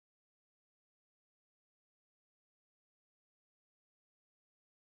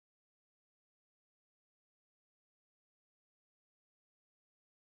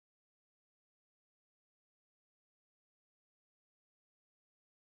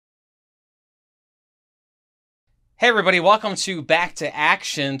Hey everybody, welcome to Back to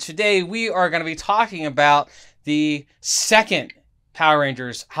Action. Today we are going to be talking about the second Power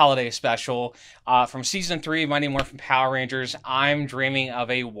Rangers holiday special from Season 3, Mighty Morphin Power Rangers, I'm Dreaming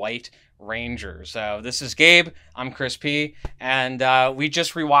of a White Ranger. So this is Gabe, I'm Chris P, and we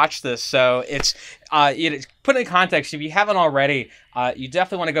just rewatched this. So it's, put in context, if you haven't already, you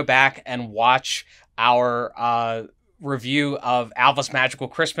definitely want to go back and watch our review of Alpha's Magical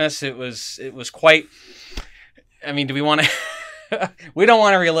Christmas. It was quite... I mean, do we want to... we don't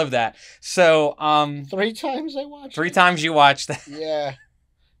want to relive that. So, 3 times I watched 3 times you watched that. Yeah.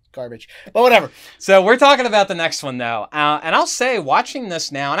 Garbage. But whatever. So we're talking about the next one, though. And I'll say, watching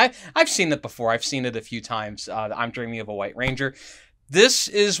this now, and I've seen it before. I've seen it a few times. I'm Dreaming of a White Ranger. This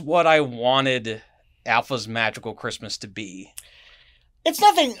is what I wanted Alpha's Magical Christmas to be. It's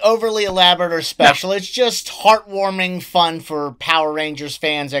nothing overly elaborate or special. No. It's just heartwarming fun for Power Rangers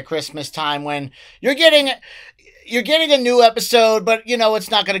fans at Christmas time when you're getting a new episode, but, you know,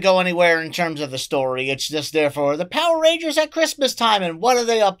 it's not going to go anywhere in terms of the story. It's just there for the Power Rangers at Christmas time, and what are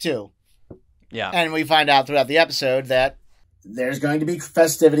they up to? Yeah. And we find out throughout the episode that there's going to be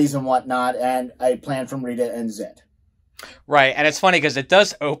festivities and whatnot, and a plan from Rita and Zed. Right, and it's funny because it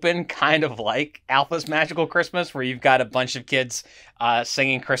does open kind of like Alpha's Magical Christmas, where you've got a bunch of kids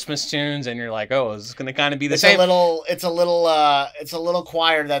singing Christmas tunes, and you're like, "Oh, is this going to kind of be the same?" It's a little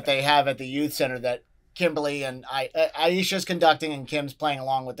choir that they have at the youth center that Kimberly and Aisha's conducting, and Kim's playing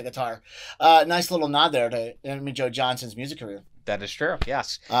along with the guitar. Nice little nod there to Amy Jo Johnson's music career. That is true,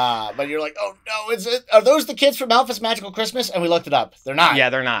 yes. But you're like, oh no, are those the kids from Alpha's Magical Christmas? And we looked it up. They're not.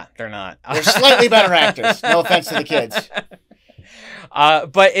 Yeah, they're not. They're not. They're slightly better actors. No offense to the kids.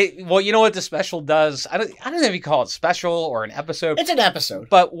 But you know what the special does? I don't know if you call it special or an episode. It's an episode.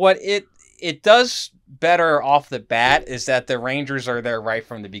 But what it does better off the bat is that the Rangers are there right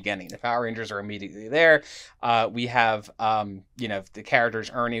from the beginning. The Power Rangers are immediately there. We have the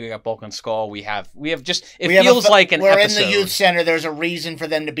characters Ernie, we got Bulk and Skull. We have just feels like an episode. We're in the youth center. There's a reason for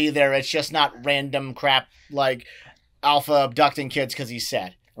them to be there. It's just not random crap like Alpha abducting kids because he's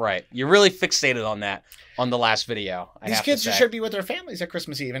sad. Right. You're really fixated on that on the last video. These kids should be with their families at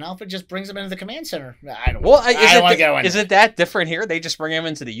Christmas Eve, and Alpha just brings them into the command center. I don't want to go in. Is it that different here? They just bring them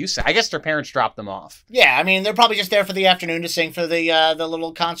into the youth center. I guess their parents drop them off. Yeah, I mean, they're probably just there for the afternoon to sing for the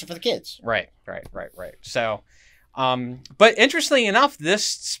little concert for the kids. Right. So, but interestingly enough, they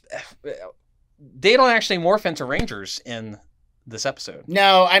don't actually morph into Rangers in this episode.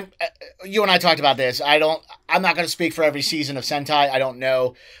 No, you and I talked about this. I'm not going to speak for every season of Sentai. I don't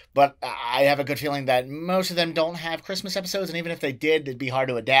know, but I have a good feeling that most of them don't have Christmas episodes, and even if they did, it'd be hard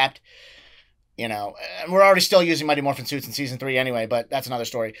to adapt. You know, and we're already still using Mighty Morphin suits in season 3 anyway, but that's another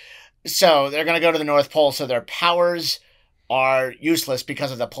story. So they're going to go to the North Pole, so their powers are useless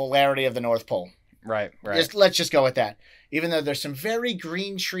because of the polarity of the North Pole. Right. Let's just go with that. Even though there's some very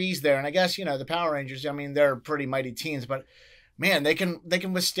green trees there, and I guess, the Power Rangers, I mean, they're pretty mighty teens, but man, they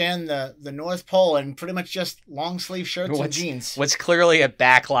can withstand the North Pole in pretty much just long sleeve shirts and jeans. What's clearly a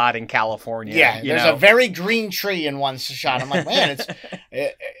backlot in California. Yeah, there's a very green tree in one shot. I'm like, man,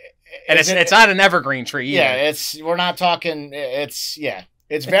 it's not an evergreen tree either. Yeah, we're not talking. It's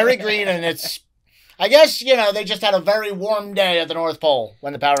very green, and it's. I guess they just had a very warm day at the North Pole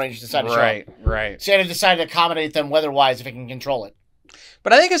when the Power Rangers decided to show up. Right. Santa decided to accommodate them weather-wise if it can control it.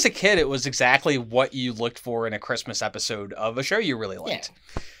 But I think as a kid, it was exactly what you looked for in a Christmas episode of a show you really liked.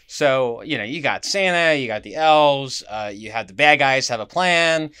 Yeah. So, you got Santa, you got the elves, you had the bad guys have a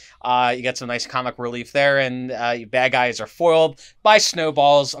plan, you got some nice comic relief there, and bad guys are foiled by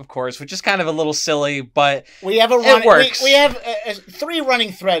snowballs, of course, which is kind of a little silly, but it works. We have 3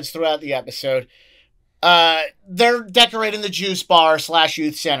 running threads throughout the episode. They're decorating the juice bar /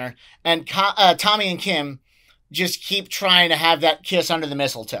 youth center, and Tommy and Kim just keep trying to have that kiss under the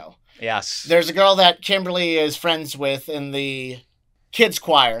mistletoe. Yes. There's a girl that Kimberly is friends with in the kids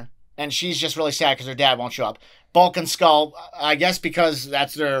choir, and she's just really sad because her dad won't show up. Bulk and Skull, I guess because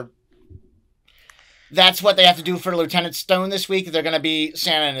that's what they have to do for Lieutenant Stone this week. They're going to be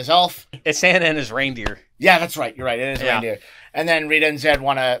Santa and his elf. It's Santa and his reindeer. Yeah, that's right. You're right. It is reindeer. And then Rita and Zed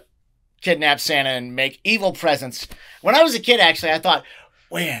want to kidnap Santa and make evil presents. When I was a kid, actually, I thought,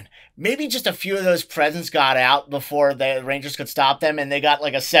 man, maybe just a few of those presents got out before the Rangers could stop them, and they got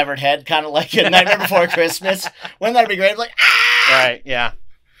like a severed head, kind of like a Nightmare Before Christmas. Wouldn't that be great? Like, Right, yeah.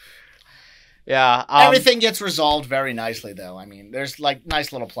 Yeah. Everything gets resolved very nicely, though. I mean, there's like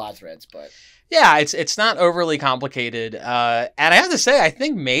nice little plot threads, but... Yeah, it's not overly complicated. And I have to say, I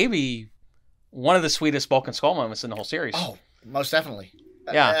think maybe one of the sweetest Bulk and Skull moments in the whole series. Oh, most definitely.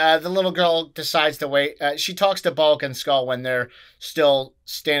 Yeah. The little girl decides to wait. She talks to Bulk and Skull when they're still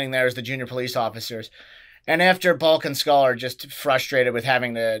standing there as the junior police officers. And after Bulk and Skull are just frustrated with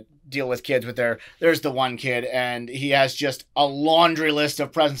having to deal with kids with there's the one kid, and he has just a laundry list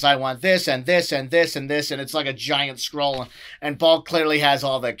of presents. I want this and this and this and this, and it's like a giant scroll. And Bulk clearly has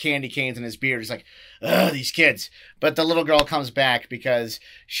all the candy canes in his beard. He's like, ugh, these kids. But the little girl comes back because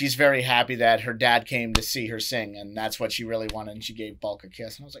she's very happy that her dad came to see her sing, and that's what she really wanted, and she gave Bulk a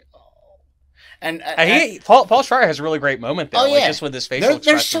kiss. And I was like, oh. And Paul Schreier has a really great moment there, like just with his facial they're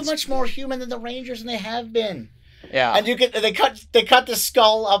expressions. so much more human than the Rangers, and they have been. Yeah, and they cut the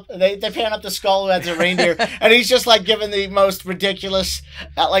skull up. They pan up the skull as a reindeer, and he's just like giving the most ridiculous,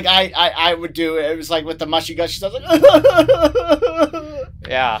 like I would do. It was like with the mushy gushy stuff. Like,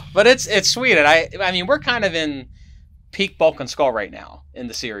 yeah, but it's sweet, and I mean we're kind of in peak Bulk and Skull right now in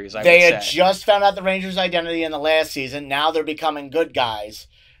the series. They had just found out the Rangers' identity in the last season. Now they're becoming good guys.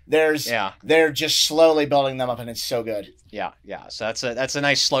 They're just slowly building them up, and it's so good. Yeah. So that's a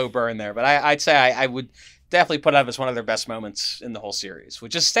nice slow burn there. But I'd say I would definitely put it up as one of their best moments in the whole series,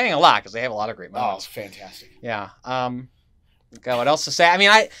 which is saying a lot because they have a lot of great moments. Oh, fantastic. Yeah. Got what else to say? I mean,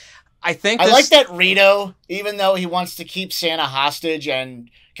 I think I like that Rito, even though he wants to keep Santa hostage and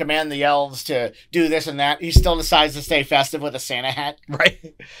command the elves to do this and that, he still decides to stay festive with a Santa hat.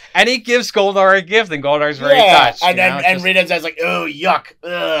 Right. And he gives Goldar a gift, and Goldar's very touched. And Rito says like, oh, yuck.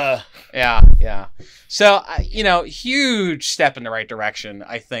 Ugh. Yeah. So, huge step in the right direction,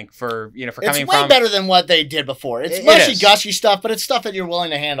 I think, for coming from... It's way better than what they did before. It's mushy-gushy stuff, but it's stuff that you're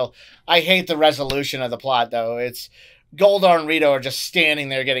willing to handle. I hate the resolution of the plot, though. It's Goldar and Rito are just standing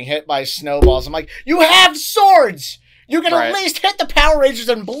there getting hit by snowballs. I'm like, you have swords! You can at least hit the Power Rangers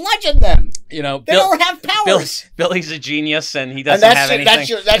and bludgeon them. They don't have powers. Billy's a genius, and he doesn't have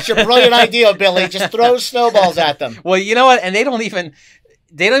anything. That's your brilliant idea, Billy. Just throw snowballs at them. Well, you know what? And they don't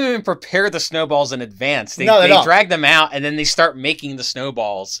even prepare the snowballs in advance. They drag them out, and then they start making the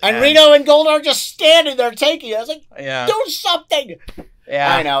snowballs. And Rito and Goldar are just standing there taking it. I was like, do something.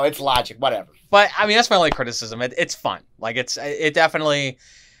 Yeah, I know, it's logic, whatever. But I mean, that's my only criticism. It's fun. Like it definitely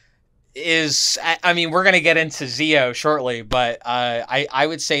is. I mean, we're gonna get into Zeo shortly, but I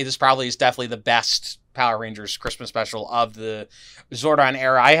would say this probably is definitely the best Power Rangers Christmas special of the Zordon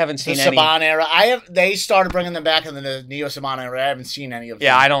era. I haven't seen any. Saban era. They started bringing them back in the Neo Saban era. I haven't seen any of them.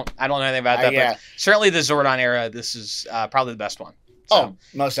 Yeah, I don't know anything about that. But certainly the Zordon era. This is probably the best one. So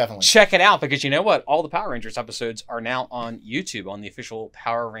most definitely. Check it out, because you know what? All the Power Rangers episodes are now on YouTube, on the official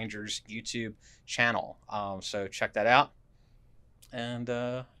Power Rangers YouTube channel. So check that out. And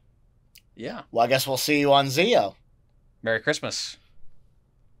yeah. Well, I guess we'll see you on Zeo. Merry Christmas.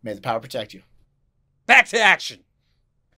 May the power protect you. Back to action.